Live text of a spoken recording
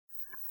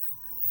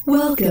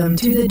Welcome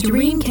to the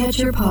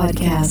Dreamcatcher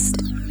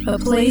Podcast, a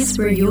place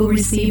where you'll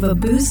receive a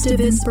boost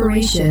of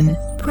inspiration,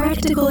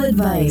 practical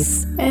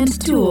advice, and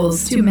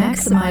tools to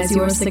maximize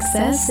your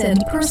success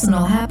and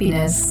personal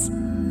happiness.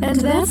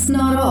 And that's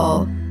not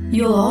all.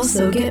 You'll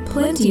also get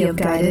plenty of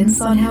guidance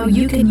on how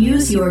you can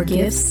use your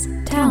gifts,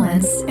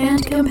 talents,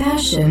 and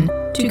compassion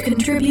to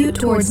contribute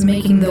towards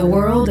making the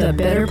world a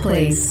better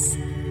place.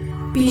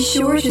 Be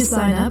sure to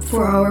sign up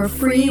for our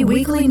free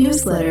weekly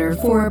newsletter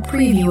for a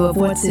preview of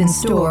what's in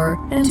store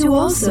and to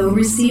also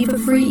receive a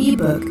free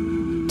ebook.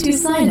 To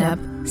sign up,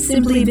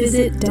 simply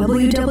visit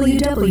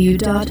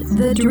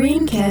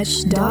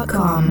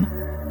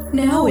www.thedreamcatch.com.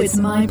 Now it's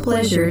my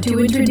pleasure to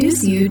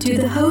introduce you to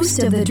the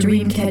host of the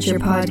Dreamcatcher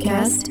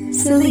podcast,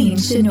 Celine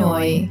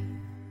Chenoy.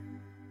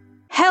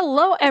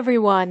 Hello,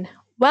 everyone.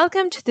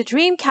 Welcome to the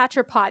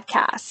Dreamcatcher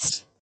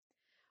podcast.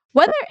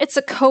 Whether it's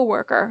a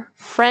coworker,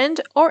 friend,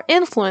 or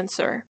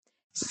influencer,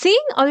 seeing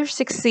others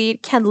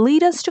succeed can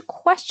lead us to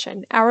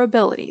question our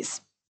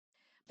abilities.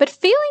 But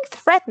feeling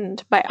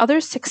threatened by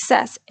others'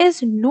 success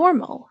is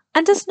normal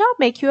and does not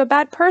make you a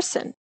bad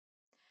person.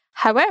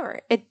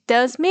 However, it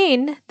does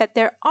mean that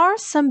there are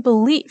some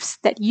beliefs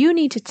that you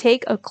need to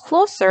take a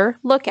closer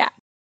look at.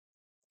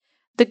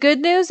 The good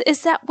news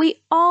is that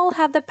we all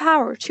have the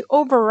power to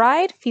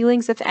override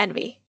feelings of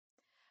envy.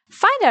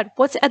 Find out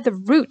what's at the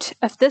root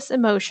of this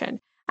emotion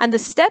and the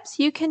steps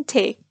you can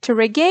take to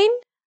regain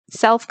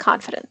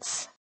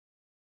self-confidence.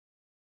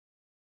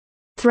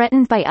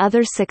 Threatened by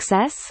others'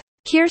 success?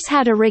 Here's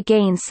how to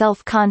regain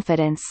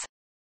self-confidence.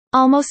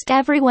 Almost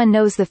everyone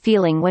knows the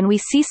feeling when we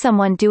see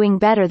someone doing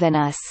better than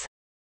us.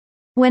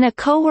 When a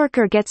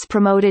coworker gets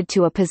promoted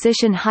to a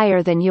position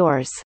higher than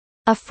yours,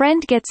 a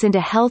friend gets into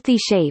healthy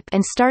shape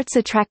and starts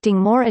attracting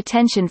more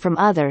attention from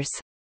others,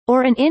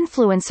 or an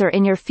influencer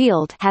in your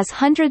field has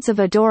hundreds of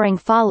adoring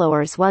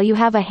followers while you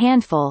have a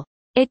handful,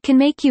 it can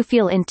make you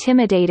feel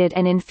intimidated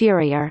and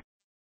inferior.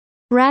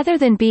 Rather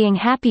than being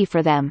happy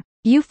for them,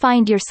 you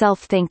find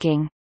yourself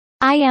thinking,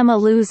 I am a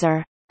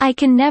loser. I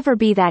can never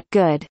be that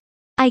good.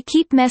 I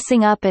keep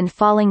messing up and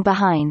falling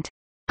behind.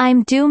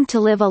 I'm doomed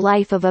to live a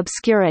life of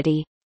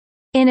obscurity.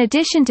 In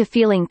addition to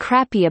feeling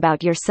crappy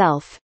about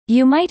yourself,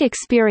 you might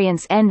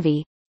experience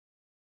envy.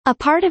 A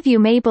part of you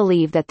may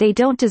believe that they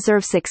don't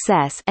deserve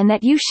success and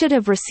that you should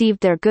have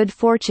received their good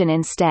fortune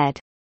instead.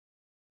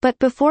 But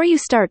before you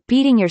start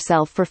beating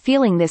yourself for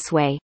feeling this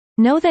way,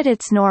 know that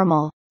it's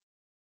normal.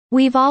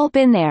 We've all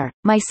been there,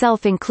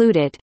 myself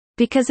included,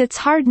 because it's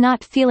hard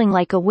not feeling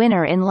like a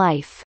winner in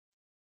life.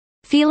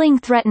 Feeling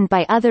threatened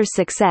by others'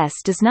 success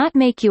does not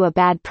make you a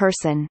bad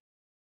person.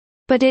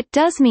 But it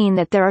does mean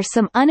that there are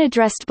some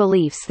unaddressed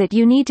beliefs that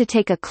you need to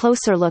take a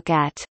closer look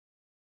at.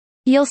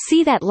 You'll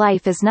see that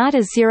life is not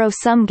a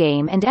zero-sum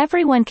game and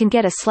everyone can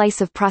get a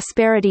slice of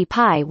prosperity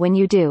pie when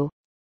you do.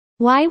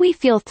 Why we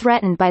feel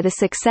threatened by the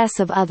success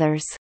of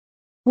others.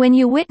 When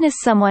you witness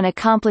someone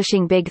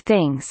accomplishing big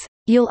things,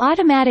 you'll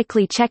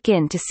automatically check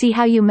in to see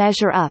how you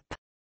measure up.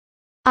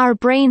 Our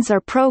brains are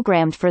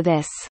programmed for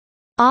this.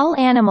 All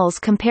animals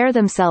compare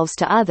themselves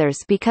to others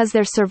because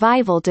their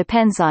survival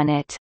depends on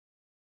it.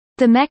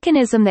 The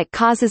mechanism that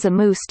causes a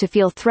moose to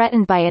feel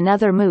threatened by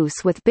another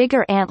moose with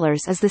bigger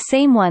antlers is the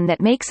same one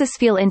that makes us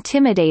feel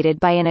intimidated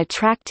by an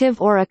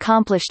attractive or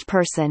accomplished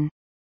person.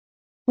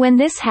 When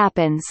this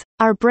happens,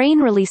 our brain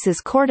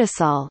releases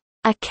cortisol,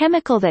 a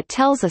chemical that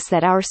tells us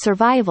that our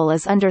survival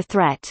is under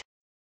threat.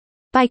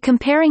 By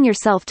comparing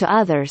yourself to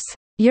others,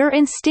 you're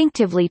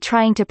instinctively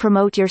trying to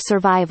promote your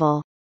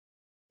survival.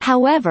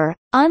 However,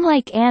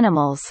 unlike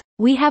animals,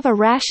 we have a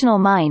rational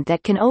mind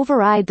that can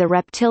override the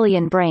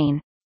reptilian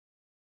brain.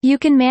 You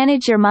can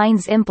manage your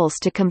mind's impulse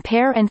to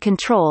compare and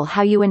control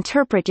how you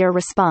interpret your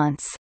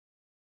response.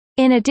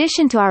 In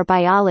addition to our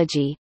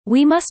biology,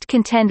 we must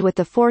contend with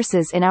the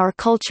forces in our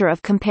culture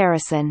of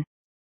comparison.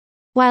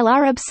 While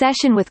our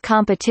obsession with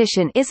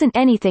competition isn't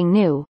anything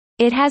new,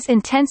 it has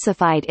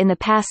intensified in the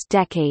past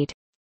decade.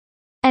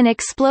 An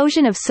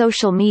explosion of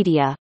social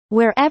media,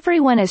 where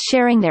everyone is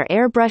sharing their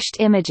airbrushed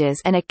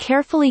images and a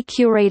carefully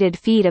curated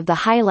feed of the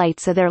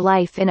highlights of their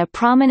life in a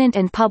prominent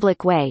and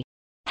public way,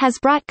 has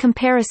brought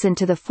comparison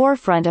to the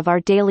forefront of our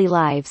daily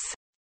lives.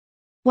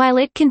 While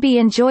it can be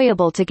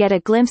enjoyable to get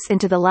a glimpse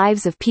into the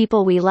lives of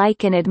people we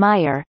like and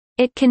admire,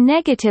 it can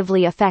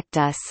negatively affect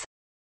us.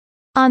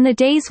 On the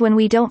days when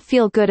we don't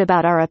feel good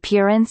about our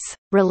appearance,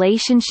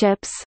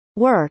 relationships,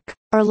 work,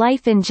 or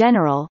life in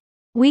general,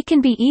 we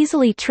can be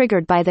easily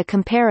triggered by the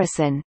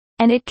comparison,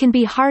 and it can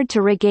be hard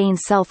to regain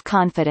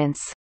self-confidence.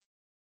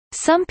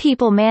 Some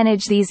people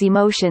manage these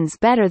emotions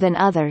better than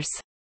others.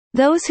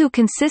 Those who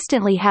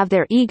consistently have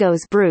their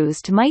egos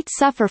bruised might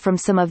suffer from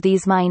some of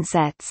these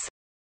mindsets.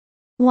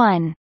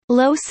 1.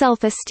 Low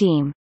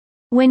self-esteem.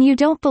 When you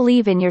don't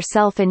believe in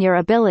yourself and your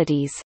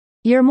abilities,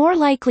 you're more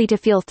likely to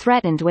feel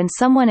threatened when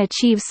someone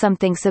achieves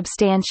something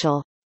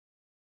substantial.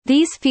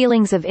 These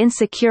feelings of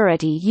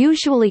insecurity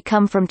usually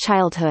come from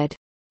childhood.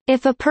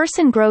 If a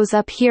person grows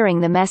up hearing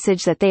the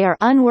message that they are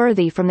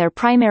unworthy from their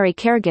primary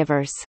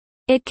caregivers,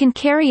 it can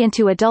carry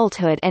into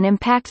adulthood and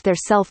impact their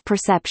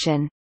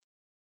self-perception.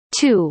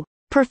 2.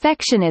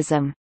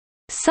 Perfectionism.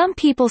 Some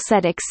people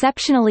set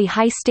exceptionally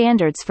high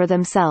standards for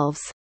themselves.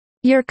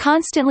 You're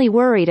constantly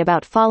worried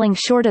about falling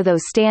short of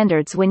those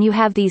standards when you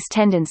have these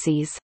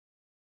tendencies.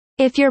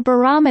 If your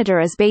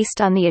barometer is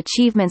based on the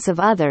achievements of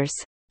others,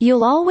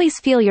 you'll always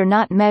feel you're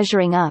not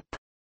measuring up.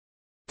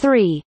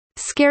 3.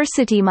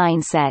 Scarcity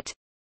mindset.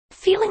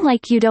 Feeling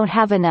like you don't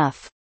have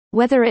enough,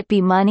 whether it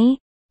be money,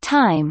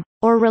 time,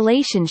 or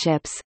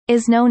relationships,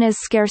 is known as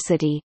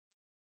scarcity.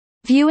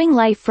 Viewing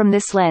life from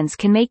this lens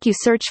can make you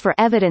search for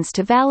evidence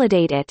to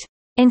validate it,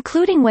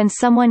 including when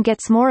someone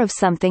gets more of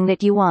something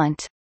that you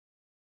want.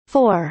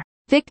 4.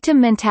 Victim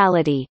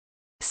mentality.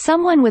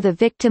 Someone with a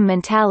victim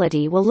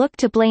mentality will look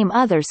to blame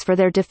others for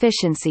their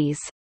deficiencies.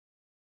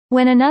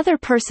 When another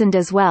person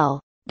does well,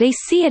 they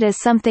see it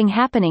as something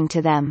happening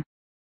to them.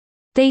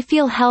 They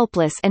feel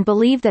helpless and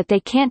believe that they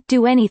can't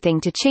do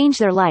anything to change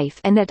their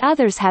life and that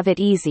others have it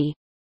easy.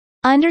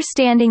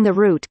 Understanding the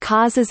root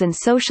causes and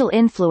social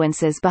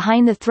influences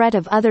behind the threat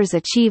of others'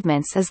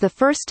 achievements is the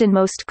first and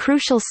most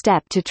crucial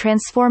step to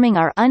transforming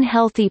our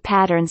unhealthy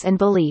patterns and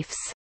beliefs.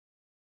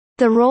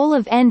 The role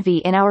of envy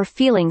in our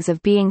feelings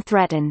of being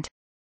threatened.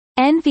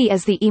 Envy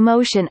is the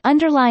emotion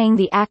underlying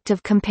the act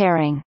of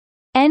comparing.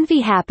 Envy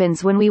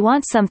happens when we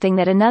want something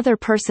that another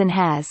person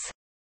has.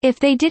 If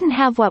they didn't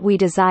have what we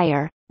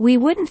desire, we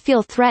wouldn't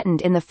feel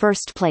threatened in the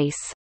first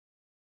place.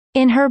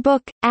 In her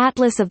book,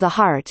 Atlas of the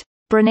Heart,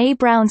 Brené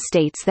Brown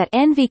states that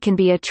envy can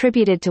be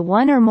attributed to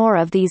one or more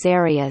of these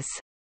areas: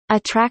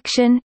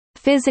 attraction,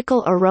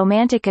 physical or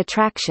romantic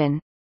attraction,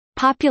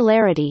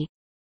 popularity,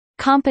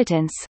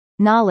 competence,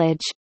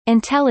 knowledge,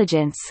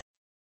 intelligence,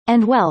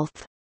 and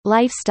wealth,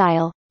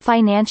 lifestyle,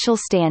 financial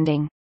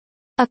standing.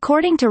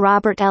 According to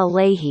Robert L.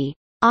 Leahy,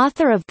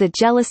 author of The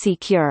Jealousy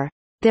Cure,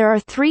 there are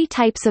 3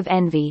 types of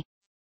envy.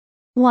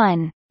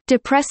 1.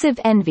 Depressive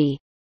envy.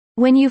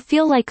 When you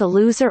feel like a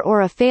loser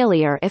or a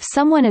failure if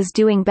someone is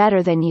doing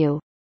better than you.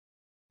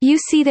 You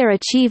see their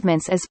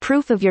achievements as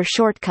proof of your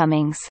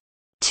shortcomings.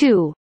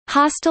 2.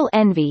 Hostile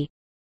envy.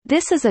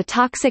 This is a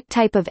toxic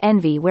type of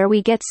envy where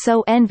we get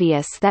so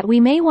envious that we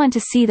may want to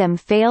see them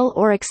fail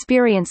or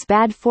experience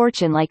bad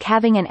fortune, like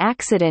having an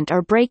accident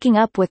or breaking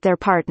up with their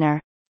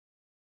partner.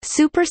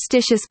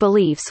 Superstitious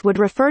beliefs would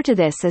refer to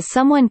this as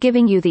someone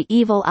giving you the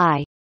evil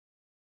eye.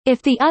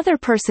 If the other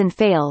person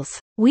fails,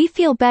 we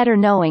feel better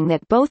knowing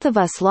that both of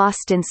us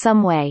lost in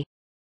some way.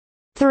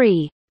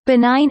 3.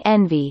 Benign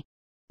envy.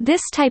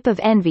 This type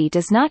of envy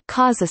does not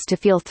cause us to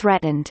feel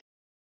threatened.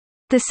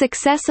 The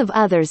success of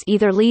others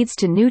either leads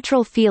to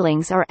neutral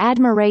feelings or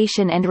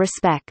admiration and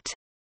respect.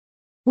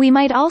 We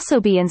might also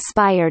be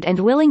inspired and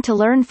willing to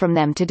learn from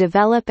them to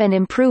develop and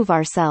improve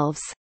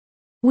ourselves.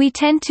 We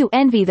tend to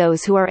envy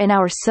those who are in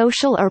our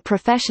social or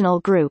professional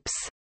groups.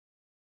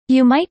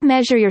 You might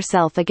measure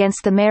yourself against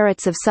the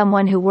merits of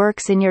someone who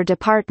works in your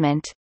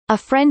department, a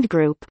friend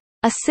group,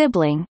 a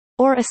sibling,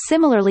 or a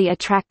similarly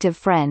attractive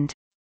friend.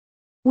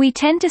 We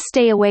tend to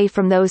stay away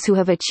from those who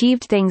have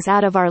achieved things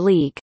out of our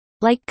league,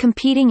 like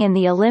competing in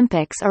the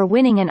Olympics or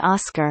winning an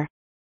Oscar.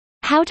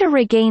 How to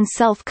regain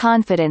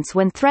self-confidence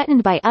when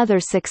threatened by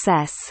others'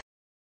 success.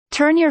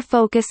 Turn your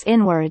focus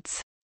inwards.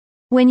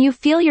 When you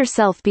feel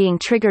yourself being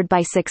triggered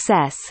by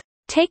success,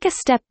 take a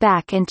step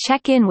back and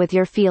check in with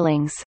your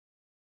feelings.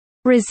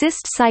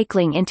 Resist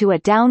cycling into a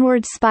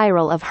downward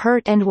spiral of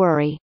hurt and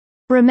worry.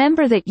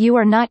 Remember that you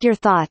are not your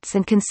thoughts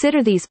and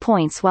consider these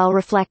points while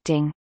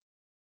reflecting.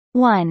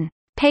 1.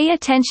 Pay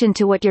attention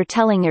to what you're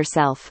telling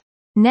yourself.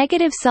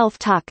 Negative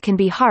self-talk can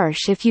be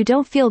harsh if you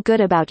don't feel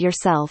good about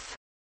yourself.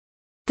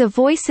 The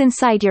voice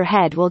inside your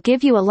head will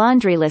give you a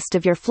laundry list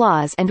of your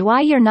flaws and why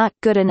you're not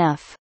good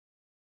enough.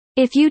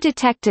 If you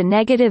detect a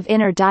negative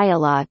inner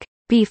dialogue,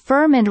 be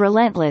firm and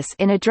relentless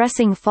in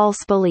addressing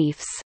false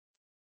beliefs.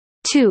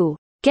 2.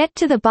 Get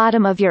to the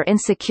bottom of your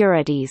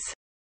insecurities.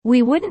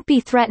 We wouldn't be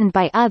threatened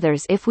by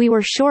others if we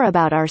were sure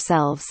about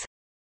ourselves.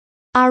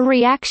 Our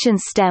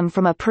reactions stem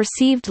from a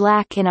perceived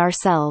lack in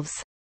ourselves.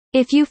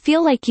 If you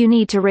feel like you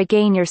need to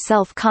regain your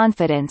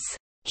self-confidence,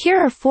 here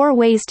are 4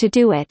 ways to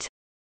do it.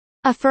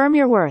 Affirm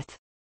your worth.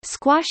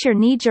 Squash your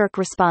knee-jerk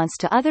response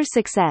to other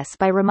success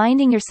by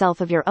reminding yourself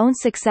of your own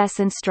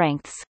success and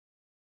strengths.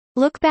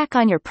 Look back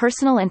on your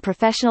personal and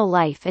professional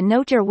life and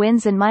note your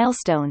wins and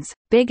milestones,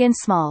 big and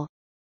small.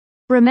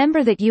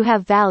 Remember that you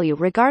have value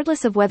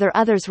regardless of whether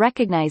others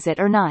recognize it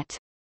or not.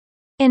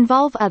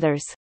 Involve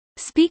others.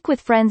 Speak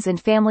with friends and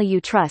family you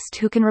trust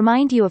who can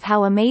remind you of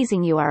how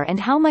amazing you are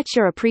and how much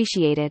you're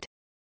appreciated.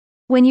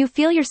 When you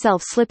feel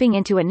yourself slipping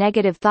into a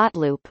negative thought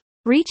loop,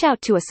 reach out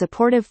to a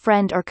supportive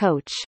friend or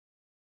coach.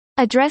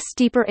 Address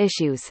deeper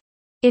issues.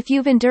 If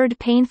you've endured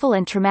painful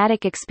and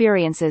traumatic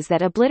experiences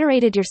that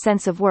obliterated your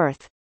sense of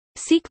worth,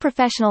 seek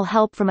professional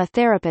help from a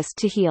therapist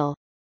to heal.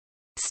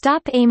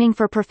 Stop aiming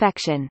for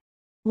perfection.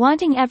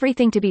 Wanting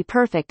everything to be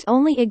perfect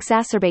only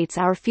exacerbates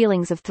our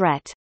feelings of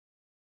threat.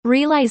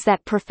 Realize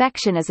that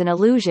perfection is an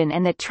illusion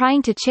and that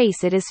trying to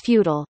chase it is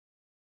futile.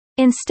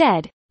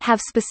 Instead,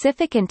 have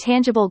specific and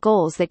tangible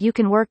goals that you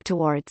can work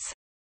towards.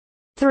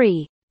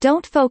 3.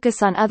 Don't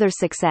focus on others'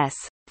 success,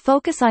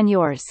 focus on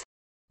yours.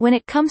 when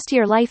it comes to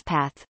your life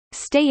path,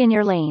 stay in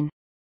your lane.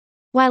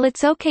 While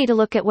it's okay to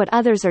look at what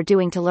others are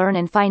doing to learn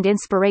and find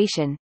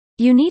inspiration,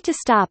 you need to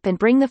stop and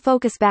bring the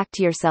focus back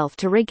to yourself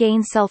to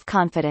regain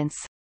self-confidence.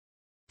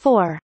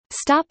 4.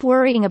 Stop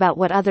worrying about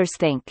what others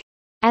think.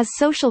 As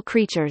social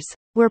creatures,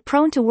 we're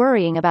prone to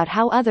worrying about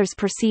how others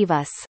perceive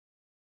us.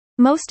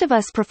 Most of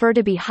us prefer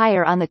to be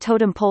higher on the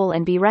totem pole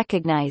and be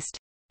recognized,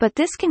 but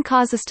this can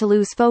cause us to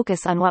lose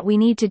focus on what we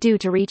need to do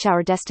to reach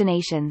our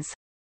destinations.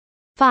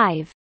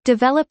 5.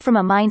 Develop from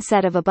a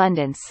mindset of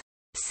abundance.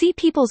 See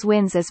people's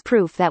wins as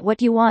proof that what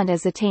you want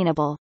is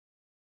attainable.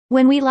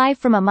 When we live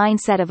from a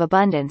mindset of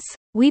abundance,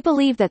 we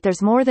believe that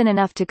there's more than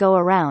enough to go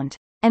around,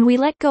 and we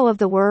let go of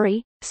the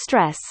worry,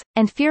 stress,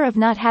 and fear of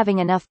not having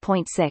enough.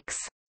 6.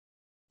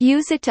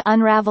 Use it to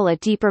unravel a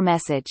deeper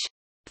message.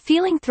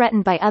 Feeling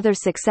threatened by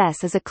others'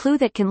 success is a clue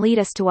that can lead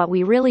us to what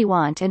we really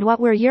want and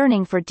what we're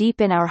yearning for deep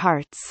in our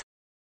hearts.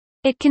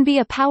 It can be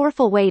a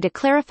powerful way to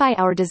clarify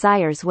our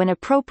desires when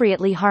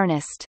appropriately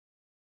harnessed.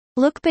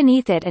 Look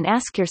beneath it and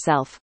ask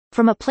yourself,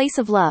 from a place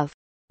of love,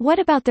 what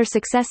about their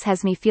success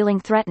has me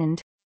feeling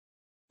threatened?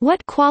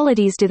 What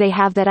qualities do they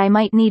have that I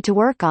might need to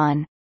work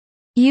on?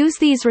 Use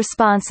these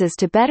responses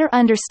to better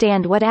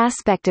understand what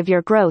aspect of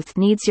your growth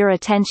needs your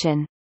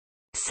attention.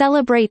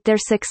 Celebrate their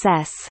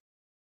success.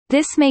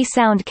 This may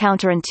sound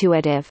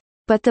counterintuitive,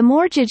 but the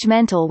more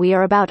judgmental we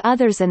are about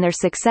others and their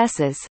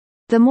successes,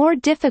 the more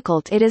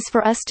difficult it is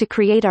for us to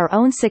create our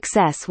own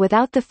success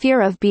without the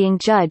fear of being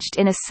judged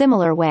in a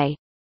similar way.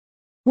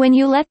 When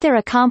you let their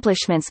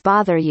accomplishments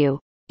bother you,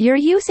 you're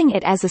using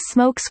it as a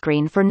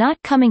smokescreen for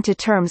not coming to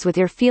terms with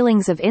your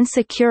feelings of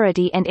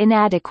insecurity and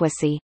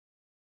inadequacy.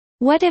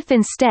 What if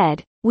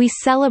instead, we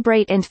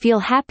celebrate and feel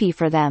happy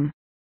for them?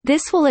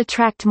 This will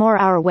attract more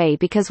our way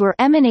because we're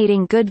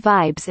emanating good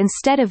vibes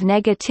instead of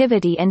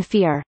negativity and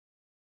fear.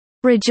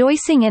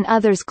 Rejoicing in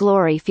others'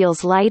 glory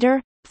feels lighter,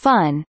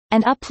 fun,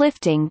 and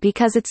uplifting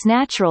because it's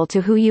natural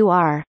to who you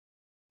are.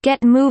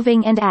 Get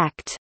moving and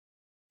act.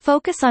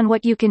 Focus on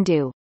what you can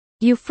do.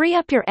 You free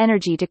up your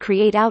energy to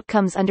create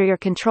outcomes under your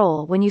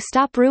control when you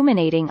stop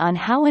ruminating on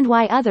how and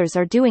why others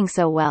are doing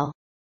so well.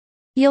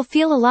 You'll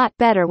feel a lot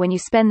better when you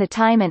spend the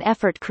time and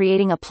effort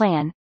creating a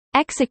plan,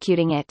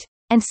 executing it,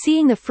 and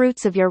seeing the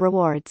fruits of your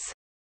rewards.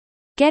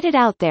 Get it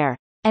out there.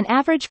 An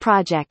average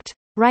project,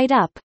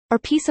 write-up, or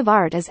piece of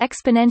art is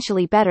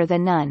exponentially better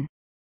than none.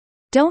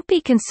 Don't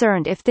be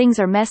concerned if things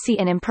are messy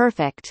and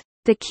imperfect.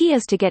 The key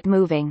is to get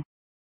moving.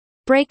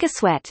 Break a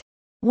sweat.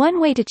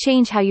 One way to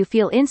change how you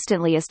feel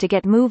instantly is to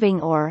get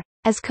moving or,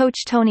 as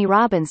Coach Tony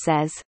Robbins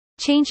says,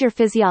 change your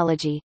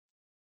physiology.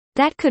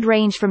 That could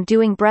range from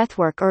doing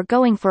breathwork or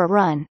going for a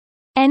run.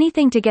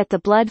 Anything to get the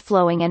blood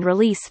flowing and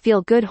release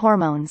feel-good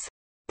hormones.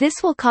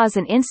 This will cause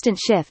an instant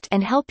shift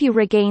and help you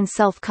regain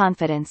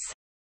self-confidence.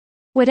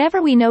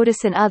 Whatever we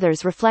notice in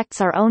others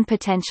reflects our own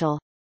potential.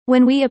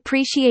 When we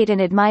appreciate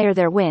and admire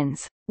their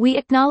wins, we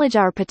acknowledge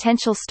our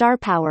potential star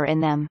power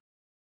in them.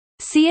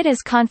 See it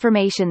as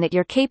confirmation that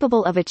you're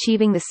capable of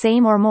achieving the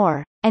same or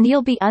more, and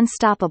you'll be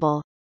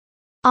unstoppable.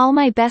 All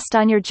my best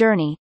on your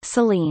journey,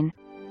 Celine.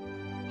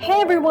 Hey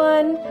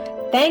everyone!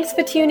 Thanks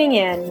for tuning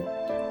in.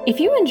 If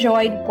you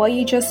enjoyed what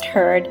you just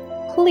heard,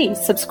 please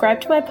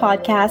subscribe to my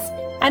podcast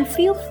and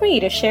feel free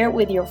to share it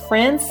with your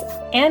friends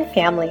and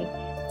family.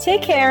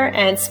 Take care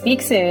and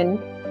speak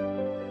soon.